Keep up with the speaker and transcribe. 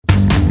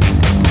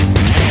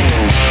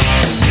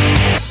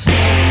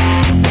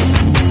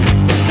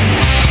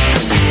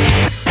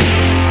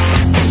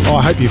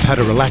hope you've had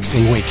a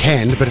relaxing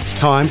weekend, but it's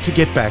time to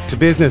get back to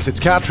business. It's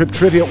Car Trip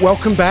Trivia.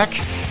 Welcome back.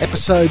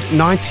 Episode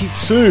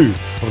 92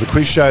 of the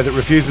quiz show that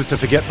refuses to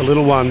forget the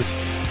little ones.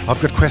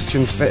 I've got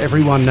questions for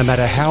everyone, no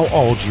matter how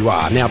old you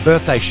are. Now,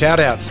 birthday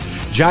shout-outs.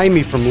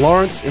 Jamie from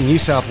Lawrence in New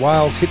South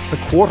Wales hits the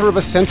quarter of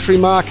a century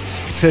mark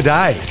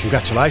today.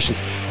 Congratulations.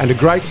 And a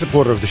great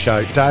supporter of the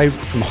show, Dave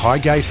from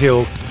Highgate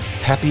Hill.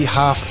 Happy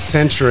half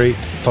century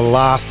for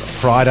last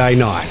Friday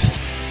night.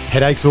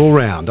 Headaches all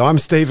round. I'm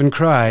Stephen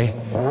Cray,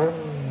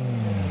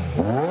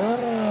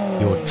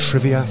 your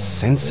trivia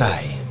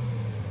sensei.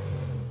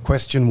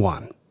 Question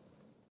 1.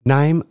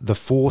 Name the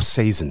 4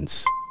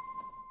 seasons.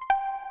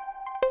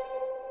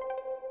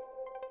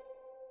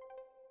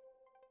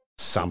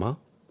 Summer,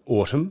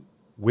 autumn,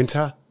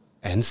 winter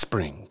and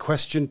spring.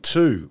 Question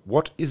 2.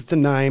 What is the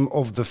name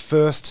of the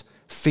first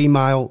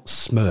female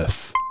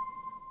Smurf?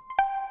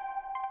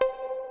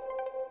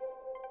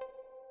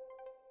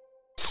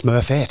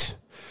 Smurfette.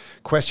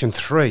 Question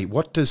 3.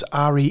 What does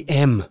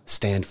REM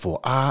stand for?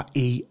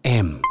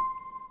 REM.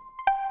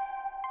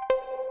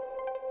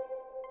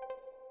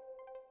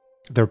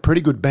 They're a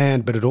pretty good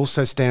band, but it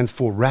also stands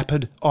for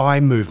rapid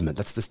eye movement.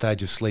 That's the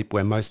stage of sleep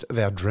where most of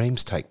our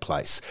dreams take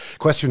place.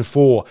 Question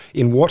 4.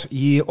 In what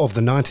year of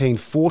the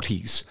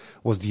 1940s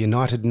was the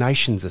United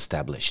Nations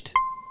established?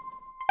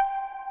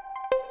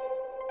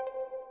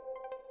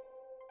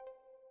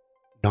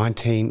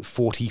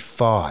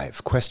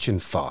 1945. Question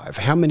 5.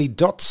 How many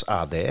dots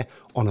are there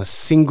on a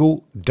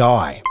single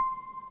die?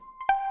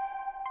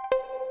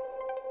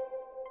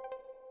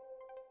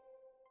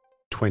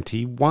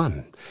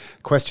 21.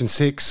 Question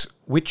 6.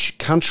 Which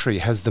country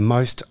has the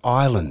most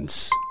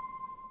islands?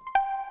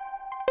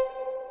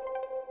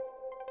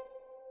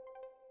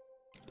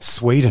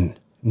 Sweden,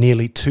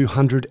 nearly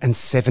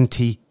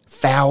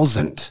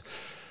 270,000.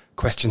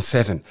 Question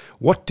 7.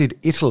 What did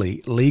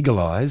Italy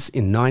legalise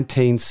in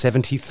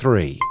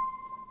 1973?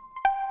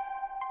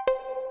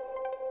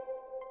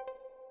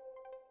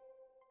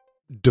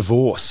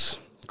 Divorce.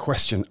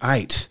 Question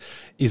 8.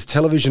 Is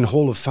Television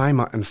Hall of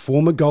Famer and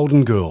former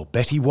Golden Girl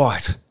Betty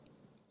White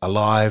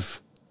alive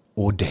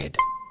or dead?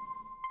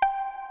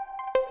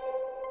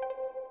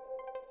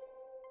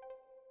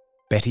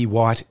 Betty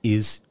White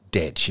is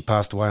dead. She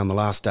passed away on the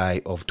last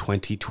day of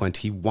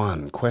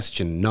 2021.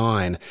 Question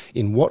 9.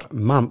 In what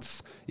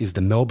month is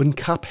the Melbourne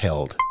Cup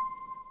held?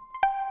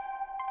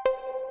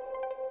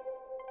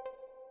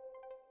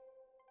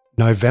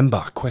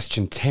 November.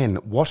 Question 10.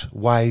 What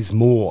weighs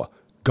more,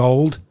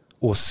 gold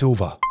or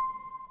silver?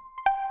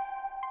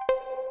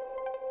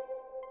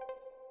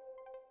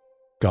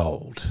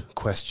 Gold.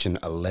 Question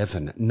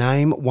 11.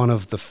 Name one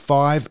of the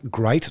 5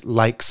 Great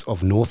Lakes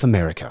of North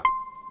America.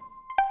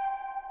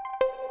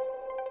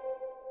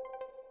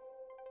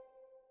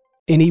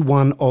 Any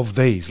one of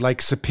these: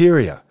 Lake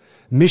Superior,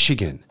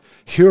 Michigan,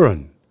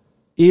 Huron,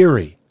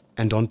 Erie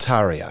and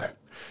Ontario.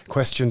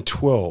 Question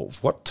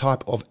 12. What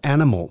type of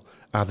animal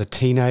are the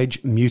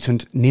Teenage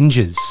Mutant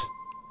Ninjas?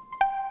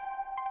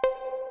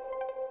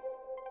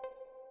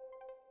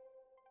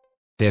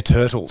 They're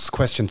turtles.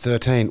 Question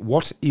 13.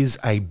 What is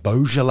a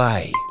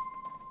Beaujolais?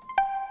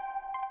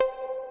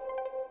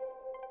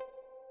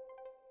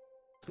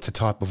 It's a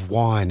type of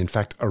wine, in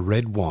fact, a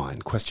red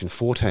wine. Question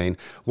 14.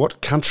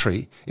 What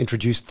country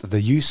introduced the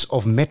use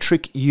of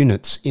metric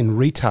units in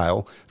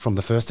retail from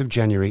the 1st of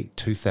January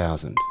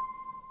 2000?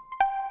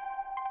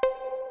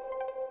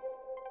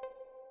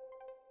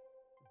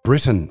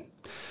 Britain.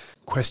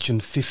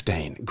 Question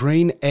 15.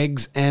 Green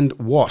eggs and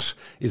what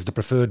is the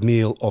preferred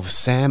meal of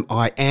Sam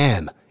I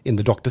Am in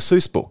the Dr.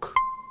 Seuss book?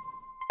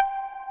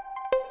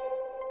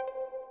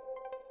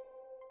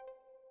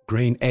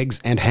 Green eggs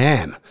and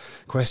ham.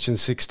 Question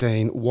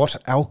 16. What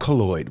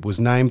alkaloid was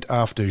named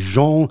after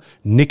Jean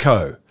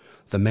Nicot,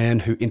 the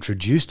man who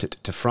introduced it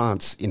to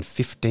France in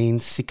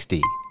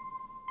 1560?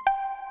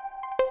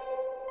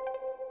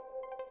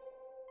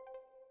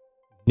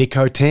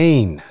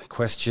 Nicotine.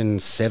 Question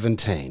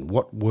 17.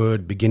 What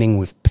word beginning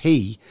with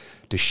P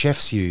do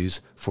chefs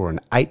use for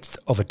 1/8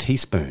 of a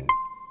teaspoon?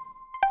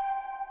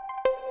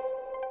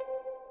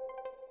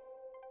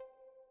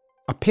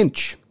 A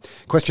pinch.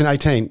 Question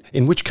 18.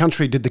 In which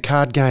country did the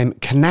card game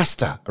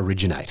Canasta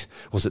originate?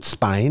 Was it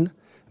Spain,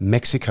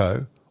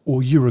 Mexico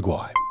or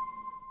Uruguay?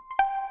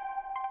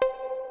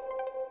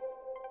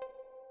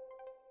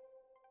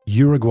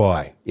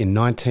 Uruguay in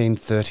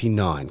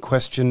 1939.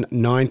 Question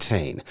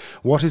 19.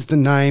 What is the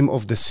name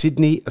of the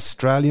Sydney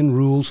Australian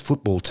rules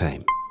football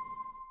team?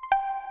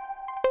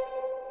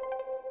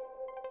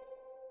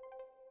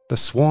 The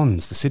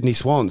Swans, the Sydney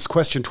Swans.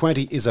 Question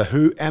 20 is a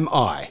who am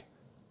I?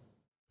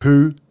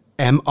 Who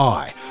am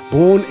I?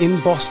 Born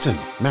in Boston,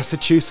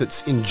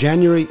 Massachusetts in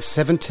January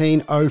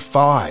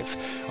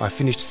 1705. I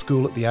finished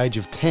school at the age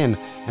of 10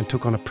 and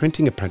took on a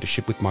printing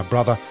apprenticeship with my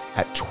brother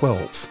at 12.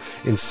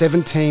 In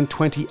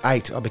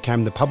 1728, I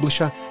became the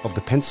publisher of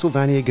the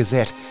Pennsylvania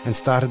Gazette and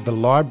started the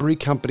Library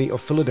Company of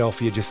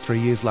Philadelphia just 3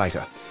 years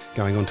later,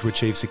 going on to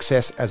achieve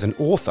success as an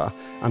author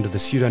under the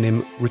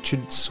pseudonym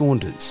Richard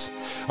Saunders.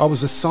 I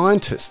was a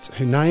scientist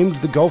who named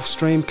the Gulf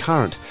Stream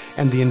current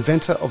and the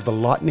inventor of the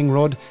lightning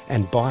rod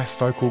and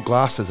bifocal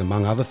glasses,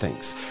 among other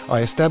things.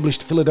 I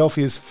established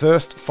Philadelphia's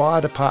first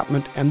fire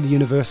department and the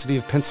University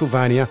of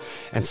Pennsylvania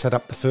and set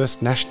up the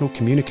first national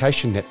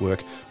communication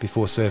network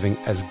before serving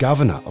as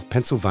governor of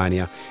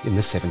Pennsylvania in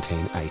the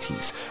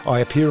 1780s. I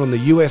appear on the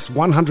US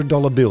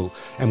 $100 bill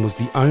and was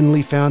the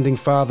only founding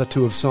father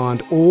to have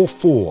signed all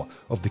 4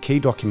 of the key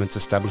documents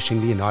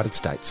establishing the United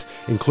States,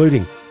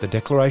 including the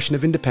Declaration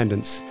of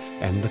Independence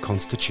and the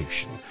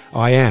Constitution.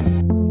 I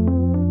am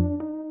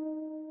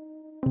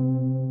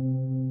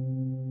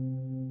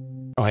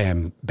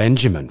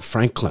Benjamin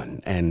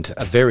Franklin, and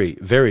a very,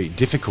 very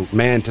difficult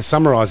man to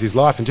summarise his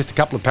life in just a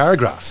couple of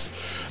paragraphs.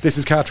 This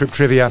is Car Trip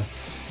Trivia.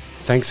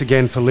 Thanks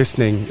again for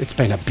listening. It's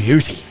been a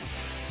beauty.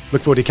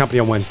 Look forward to your company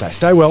on Wednesday.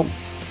 Stay well.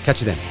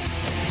 Catch you then.